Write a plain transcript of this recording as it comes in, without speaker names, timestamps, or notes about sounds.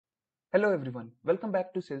Hello everyone, welcome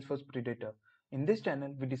back to Salesforce Predator. In this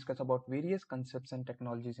channel, we discuss about various concepts and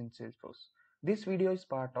technologies in Salesforce. This video is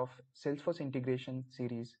part of Salesforce integration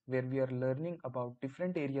series where we are learning about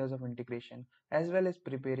different areas of integration as well as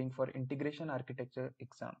preparing for integration architecture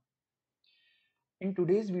exam. In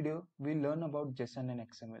today's video, we'll learn about JSON and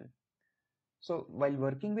XML. So while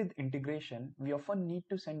working with integration, we often need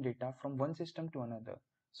to send data from one system to another.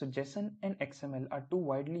 So JSON and XML are two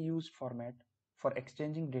widely used formats for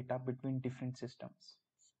exchanging data between different systems.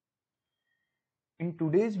 In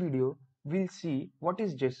today's video, we'll see what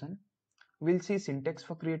is JSON, we'll see syntax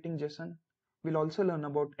for creating JSON, we'll also learn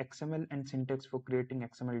about XML and syntax for creating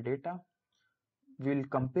XML data, we'll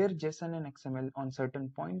compare JSON and XML on certain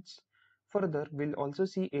points. Further, we'll also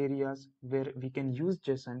see areas where we can use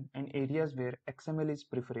JSON and areas where XML is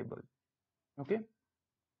preferable. Okay.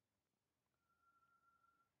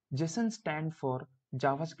 JSON stands for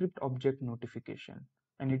JavaScript Object Notification,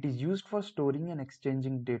 and it is used for storing and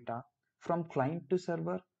exchanging data from client to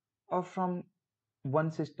server or from one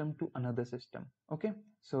system to another system. Okay,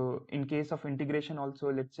 so in case of integration also,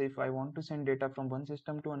 let's say if I want to send data from one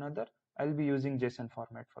system to another, I'll be using JSON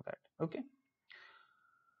format for that. Okay,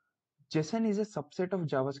 JSON is a subset of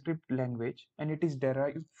JavaScript language and it is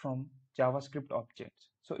derived from JavaScript objects.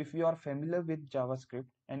 So if you are familiar with JavaScript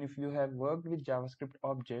and if you have worked with JavaScript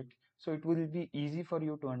object, so it will be easy for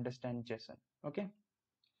you to understand JSON. Okay.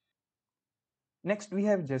 Next we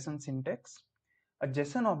have JSON syntax. A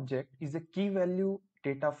JSON object is a key value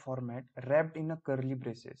data format wrapped in a curly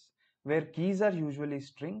braces, where keys are usually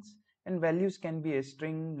strings and values can be a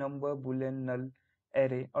string, number, boolean, null,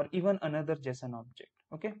 array, or even another JSON object.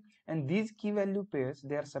 Okay, and these key value pairs,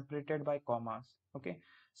 they are separated by commas. Okay,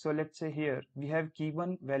 so let's say here we have key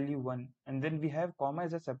 1 value 1 and then we have comma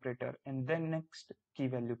as a separator and then next key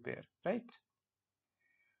value pair, right?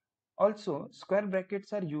 Also, square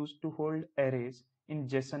brackets are used to hold arrays in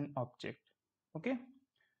JSON object. Okay,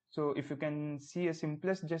 so if you can see a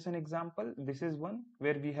simplest JSON example, this is one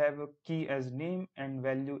where we have a key as name and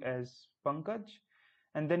value as Pankaj,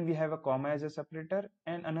 and then we have a comma as a separator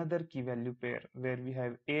and another key value pair where we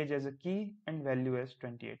have age as a key and value as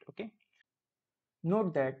 28. Okay,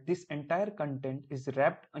 note that this entire content is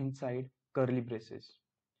wrapped inside curly braces.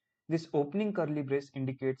 This opening curly brace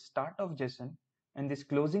indicates start of JSON and this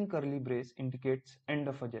closing curly brace indicates end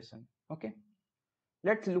of a JSON. Okay,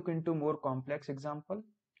 let's look into more complex example.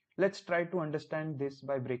 Let's try to understand this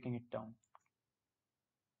by breaking it down.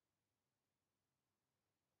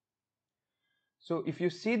 So if you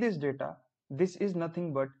see this data, this is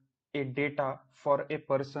nothing but a data for a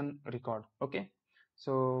person record. Okay,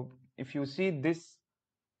 so if you see, this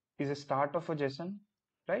is a start of a JSON,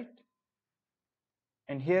 right?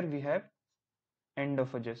 And here we have end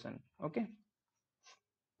of a JSON. Okay,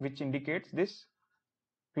 which indicates this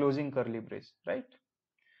closing curly brace, right?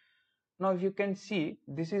 Now if you can see,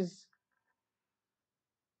 this is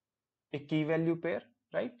a key value pair,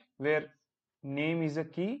 right, where name is a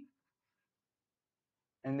key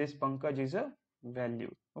and this Pankaj is a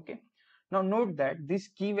value. Okay, now note that this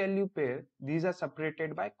key value pair, these are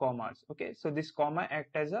separated by commas. Okay, so this comma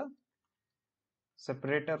act as a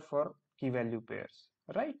separator for key value pairs,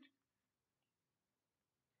 right?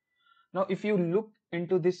 Now if you look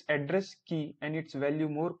into this address key and its value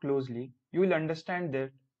more closely, you will understand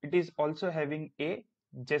that it is also having a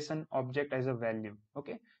JSON object as a value.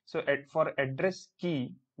 Okay, so for address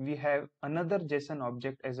key we have another JSON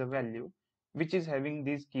object as a value which is having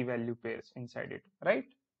these key value pairs inside it, right?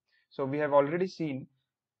 So we have already seen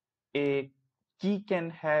a key can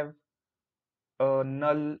have a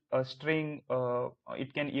null, a string,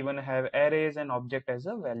 it can even have arrays and object as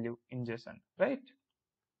a value in JSON, right?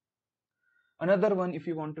 Another one, if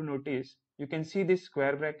you want to notice, you can see these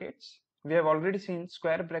square brackets. We have already seen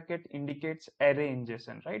square bracket indicates array in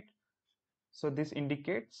JSON, right? So this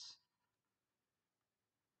indicates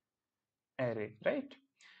array, right?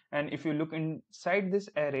 And if you look inside this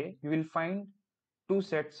array, you will find two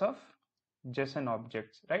sets of JSON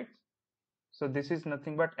objects, right? So this is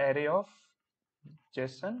nothing but array of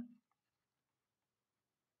JSON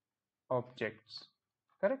objects,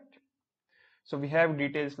 correct? So we have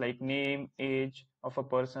details like name, age of a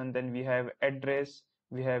person, then we have address,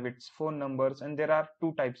 we have its phone numbers, and there are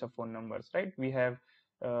two types of phone numbers, right? We have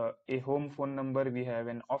a home phone number, we have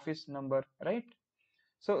an office number, right?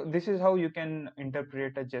 So this is how you can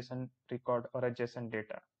interpret a JSON record or a JSON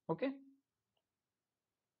data. Okay.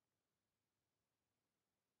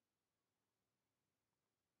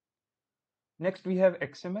 Next we have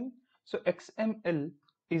XML. So XML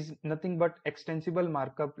is nothing but extensible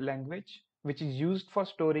markup language, which is used for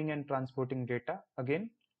storing and transporting data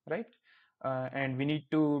again, right? and we need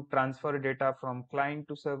to transfer data from client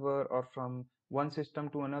to server or from one system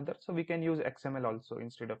to another, so we can use XML also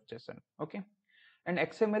instead of JSON. Okay, and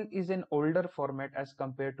XML is an older format as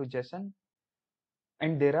compared to JSON,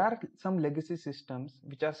 and there are some legacy systems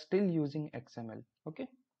which are still using XML. Okay,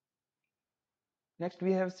 next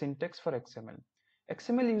we have syntax for XML.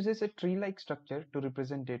 XML uses a tree-like structure to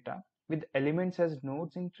represent data with elements as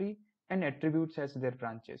nodes in tree and attributes as their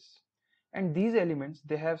branches. And these elements,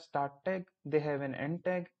 they have start tag, they have an end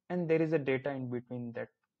tag, and there is a data in between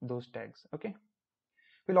those tags. Okay,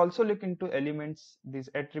 we'll also look into elements, these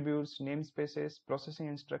attributes, namespaces, processing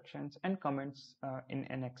instructions, and comments in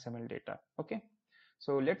an XML data. Okay,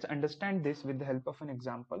 so let's understand this with the help of an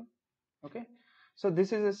example. Okay, so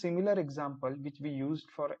this is a similar example which we used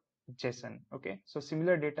for JSON. Okay, so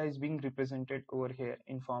similar data is being represented over here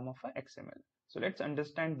in form of a XML. So let's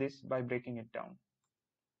understand this by breaking it down.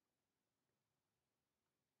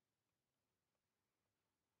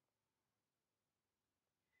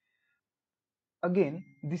 Again,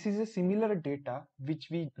 this is a similar data which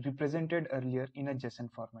we represented earlier in a JSON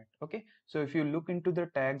format. Okay, so if you look into the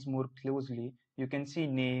tags more closely, you can see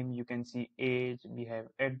name, you can see age, we have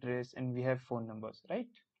address, and we have phone numbers, right?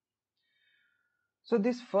 So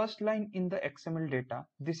this first line in the XML data,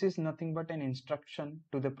 this is nothing but an instruction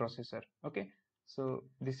to the processor. Okay, so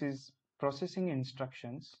this is processing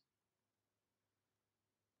instructions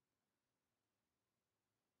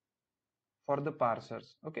for the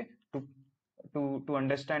parsers. Okay, to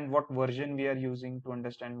understand what version we are using, to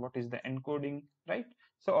understand what is the encoding, right?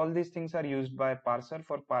 So all these things are used by parser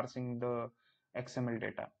for parsing the XML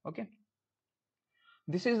data. Okay,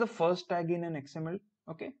 this is the first tag in an XML.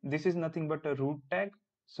 Okay, this is nothing but a root tag.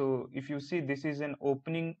 So if you see, this is an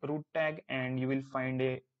opening root tag, and you will find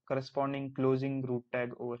a corresponding closing root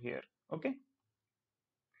tag over here. Okay,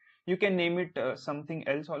 you can name it something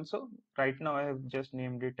else also. Right now I have just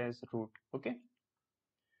named it as root. Okay,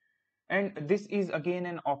 and this is again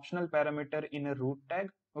an optional parameter in a root tag.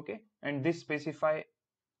 Okay, and this specify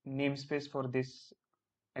namespace for this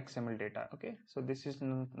XML data. Okay, so this is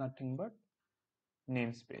nothing but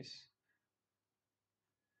namespace.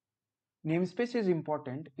 Namespace is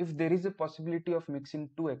important if there is a possibility of mixing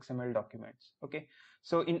two XML documents. Okay,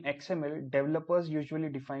 so in XML, developers usually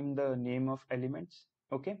define the name of elements.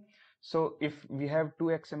 Okay, so if we have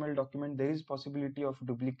two XML documents, there is possibility of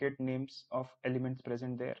duplicate names of elements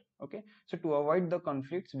present there. Okay, so to avoid the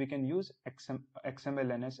conflicts, we can use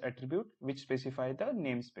XMLNS attribute which specify the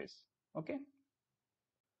namespace. Okay,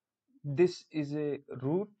 this is a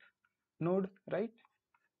root node, right?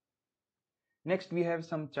 Next, we have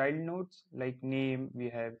some child nodes like name,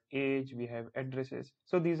 we have age, we have addresses.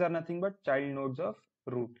 So these are nothing but child nodes of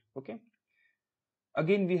root. Okay.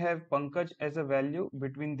 Again, we have Pankaj as a value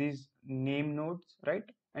between these name nodes, right?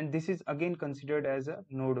 And this is again considered as a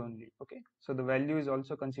node only. Okay. So the value is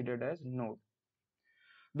also considered as node.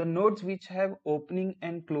 The nodes which have opening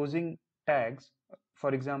and closing tags,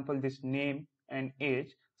 for example, this name and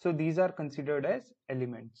age. So these are considered as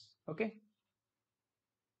elements. Okay.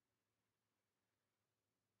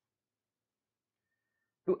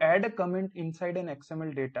 To add a comment inside an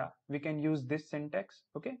XML data, we can use this syntax.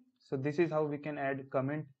 Okay, so this is how we can add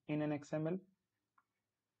comment in an XML,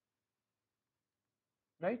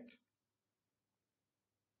 right?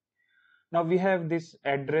 Now we have this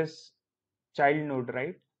address child node,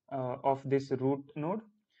 right, of this root node.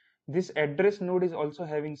 This address node is also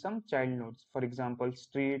having some child nodes, for example,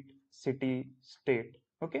 street, city, state.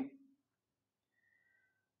 Okay,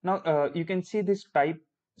 now you can see this type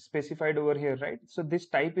specified over here, right? So this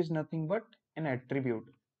type is nothing but an attribute.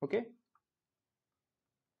 Okay,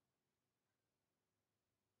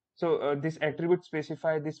 so this attribute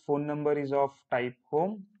specify this phone number is of type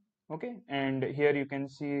home. Okay, and here you can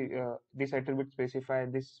see this attribute specify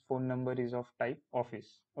this phone number is of type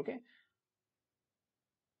office. Okay,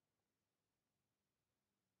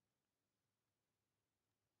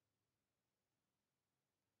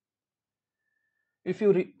 if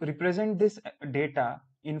you represent this data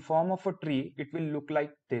in form of a tree, it will look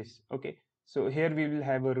like this. Okay, so here we will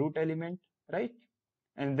have a root element, right?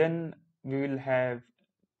 And then we will have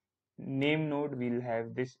name node, we'll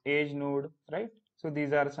have this age node, right? So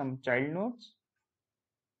these are some child nodes.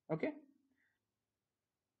 Okay,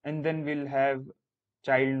 and then we'll have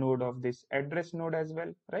child node of this address node as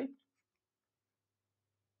well, right?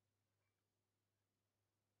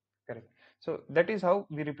 Correct. So that is how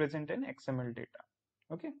we represent an XML data.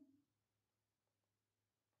 Okay,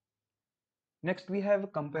 next we have a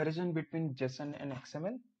comparison between JSON and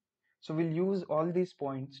XML. So we'll use all these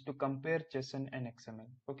points to compare JSON and XML.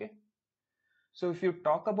 Okay, So if you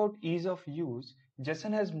talk about ease of use,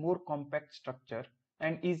 JSON has more compact structure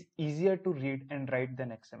and is easier to read and write than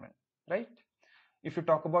XML, right? If you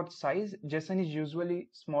talk about size, JSON is usually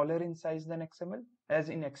smaller in size than XML. As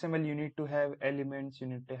in XML, you need to have elements, you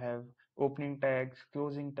need to have opening tags,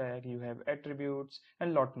 closing tag, you have attributes,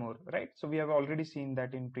 and a lot more, right? So we have already seen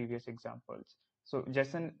that in previous examples. So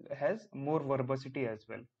JSON has more verbosity as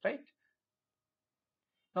well, right?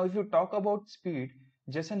 Now, if you talk about speed,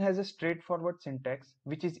 JSON has a straightforward syntax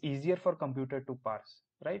which is easier for computer to parse,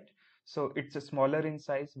 right? So it's a smaller in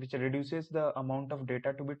size, which reduces the amount of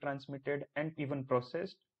data to be transmitted and even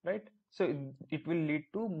processed, right? So it will lead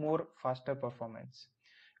to more faster performance.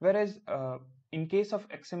 Whereas in case of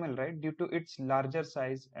XML, right, due to its larger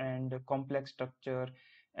size and complex structure,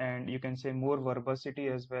 and you can say more verbosity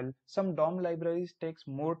as well, some DOM libraries takes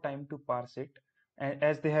more time to parse it,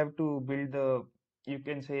 as they have to build the, you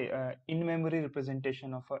can say, in-memory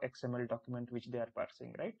representation of a XML document which they are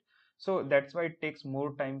parsing, right? So that's why it takes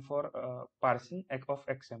more time for parsing of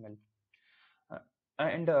XML. Uh,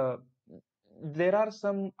 and there are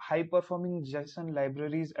some high-performing JSON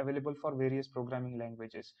libraries available for various programming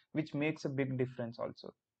languages, which makes a big difference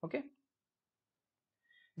also. Okay.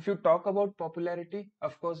 If you talk about popularity,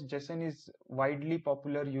 of course, JSON is widely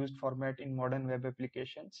popular used format in modern web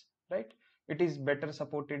applications, right? It is better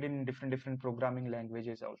supported in different programming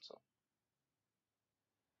languages also.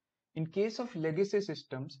 In case of legacy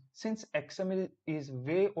systems, since XML is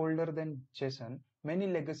way older than JSON, many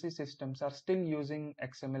legacy systems are still using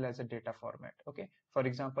XML as a data format. Okay, for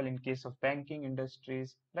example, in case of banking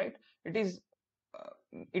industries, right, it is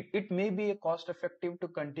it may be a cost effective to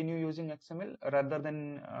continue using XML rather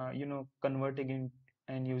than converting in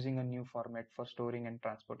and using a new format for storing and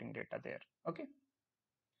transporting data there. Okay.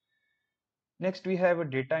 Next, we have a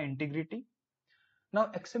data integrity. Now,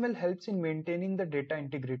 XML helps in maintaining the data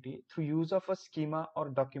integrity through use of a schema or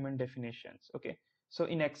document definitions. Okay, so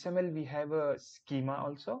in XML we have a schema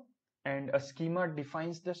also, and a schema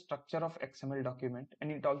defines the structure of XML document, and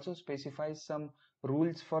it also specifies some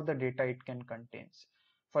rules for the data it can contains.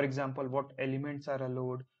 For example, what elements are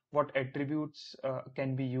allowed, what attributes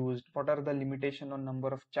can be used, what are the limitation on number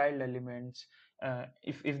of child elements,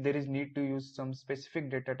 if there is need to use some specific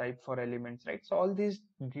data type for elements, right? So all these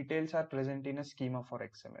details are present in a schema for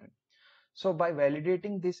XML. So by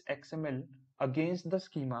validating this XML against the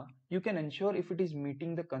schema, you can ensure if it is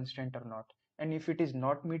meeting the constraint or not. And if it is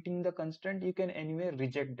not meeting the constraint, you can anyway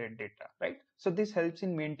reject that data, right? So this helps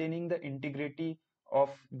in maintaining the integrity of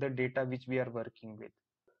the data which we are working with.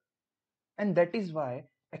 And that is why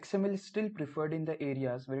XML is still preferred in the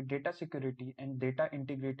areas where data security and data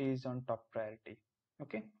integrity is on top priority.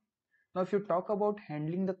 Okay. Now, if you talk about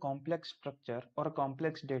handling the complex structure or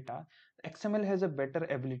complex data, XML has a better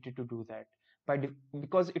ability to do that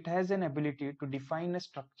because it has an ability to define a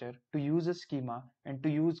structure, to use a schema, and to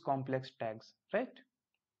use complex tags, right?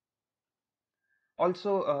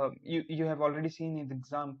 Also, you have already seen in the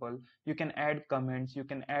example, you can add comments, you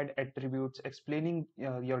can add attributes explaining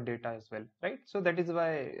your data as well, right? So that is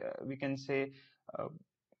why we can say uh,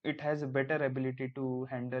 it has a better ability to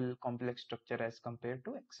handle complex structure as compared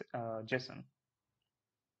to JSON.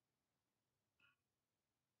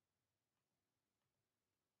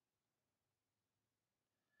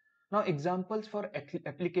 Now, examples for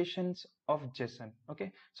applications of JSON.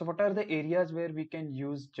 Okay, so what are the areas where we can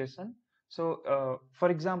use JSON? So, for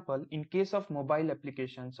example, in case of mobile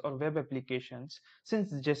applications or web applications,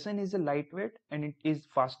 since JSON is a lightweight and it is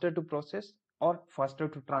faster to process or faster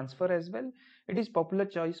to transfer as well, it is popular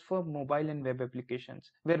choice for mobile and web applications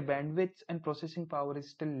where bandwidth and processing power is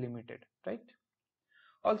still limited, right?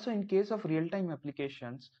 Also, in case of real-time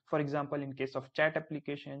applications, for example, in case of chat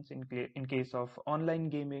applications, in case of online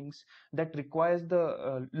gamings that requires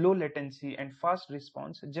the low latency and fast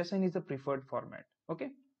response, JSON is the preferred format.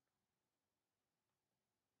 Okay.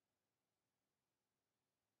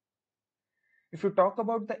 If you talk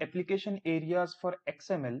about the application areas for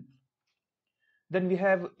XML, then we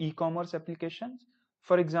have e-commerce applications.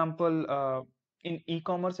 For example, in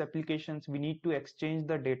e-commerce applications, we need to exchange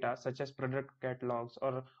the data such as product catalogs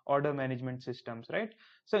or order management systems, right?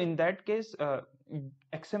 So in that case,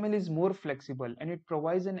 XML is more flexible and it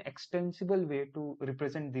provides an extensible way to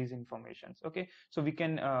represent these informations. Okay, so we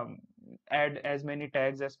can add as many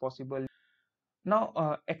tags as possible.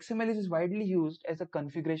 Now, XML is widely used as a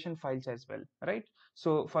configuration files as well, right?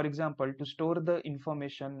 So, for example, to store the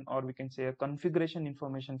information, or we can say a configuration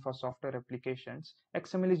information for software applications,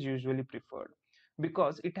 XML is usually preferred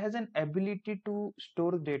because it has an ability to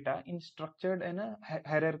store data in structured and a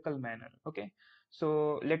hierarchical manner. Okay,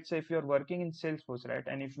 So let's say if you're working in Salesforce, right,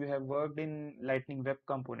 and if you have worked in Lightning Web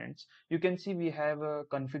Components, you can see we have a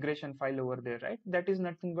configuration file over there, right? That is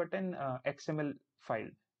nothing but an XML file,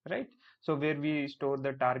 right? So where we store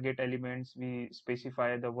the target elements, we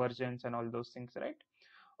specify the versions and all those things, right?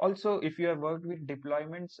 Also, if you have worked with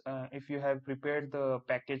deployments, if you have prepared the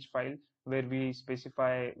package file where we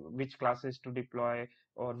specify which classes to deploy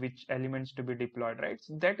or which elements to be deployed, right?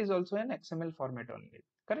 So that is also an XML format only,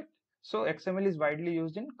 correct? So XML is widely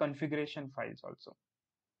used in configuration files also.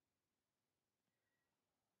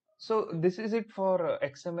 So this is it for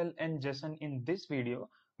XML and JSON in this video.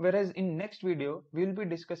 Whereas in next video, we will be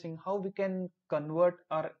discussing how we can convert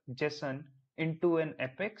our JSON into an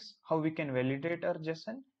Apex, how we can validate our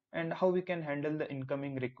JSON, and how we can handle the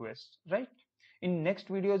incoming requests, right? In next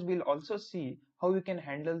videos, we'll also see how we can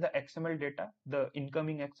handle the XML data, the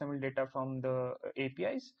incoming XML data from the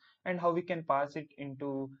APIs, and how we can pass it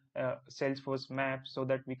into Salesforce maps so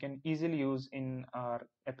that we can easily use in our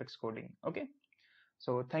Apex coding. Okay.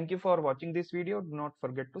 So thank you for watching this video. Do not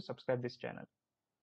forget to subscribe this channel.